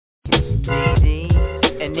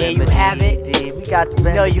And there you have it.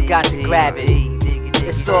 Know you got to grab it.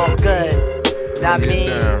 It's all good. Know what I mean?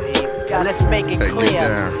 Let's make it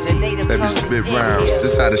clear. The native Let me tongue spit is rhymes.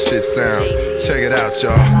 This how the shit sounds. Check it out,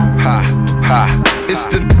 y'all. Ha, ha. It's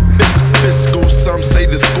the fiscal. Some say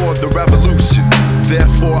the score of the revolution.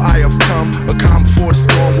 Therefore I have come, a calm before the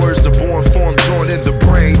storm. Words are born, form, drawn in the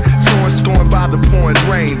brain. Torn, scorned by the pouring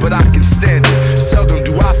rain, but I can stand it. Seldom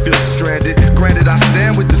do I feel stranded. Granted, I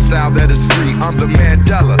stand with the style that is free. I'm the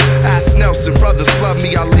Mandela. Ask Nelson, brothers love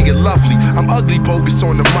me, I lay it lovely. I'm ugly, bogus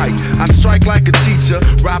on the mic. I strike like a teacher.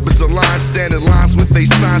 Rappers align, stand in lines with they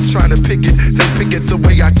signs, trying to pick it. They pick it the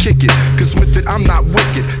way I kick it. Cause with it, I'm not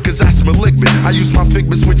wicked, cause that's malignant. I use my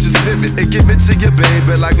figments, which is vivid, and give it to you,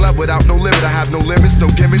 baby. Like love without no limit. I have no limits, no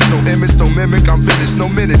gimmicks, no image, no mimic. I'm finished, no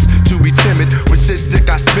minutes to be timid. With shit stick,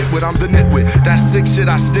 I spit with, I'm the nitwit. That sick shit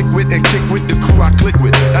I stick with and kick with, the crew I click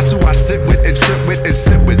with. That's who I sit with and trip with and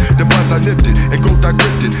sit with. The buzz I nipped it and growth I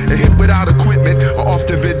gripped it. And hit without equipment are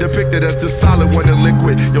often been depicted as the solid one in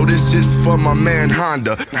liquid. Yo, this shit's for my man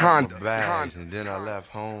Honda. And then I left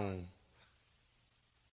home.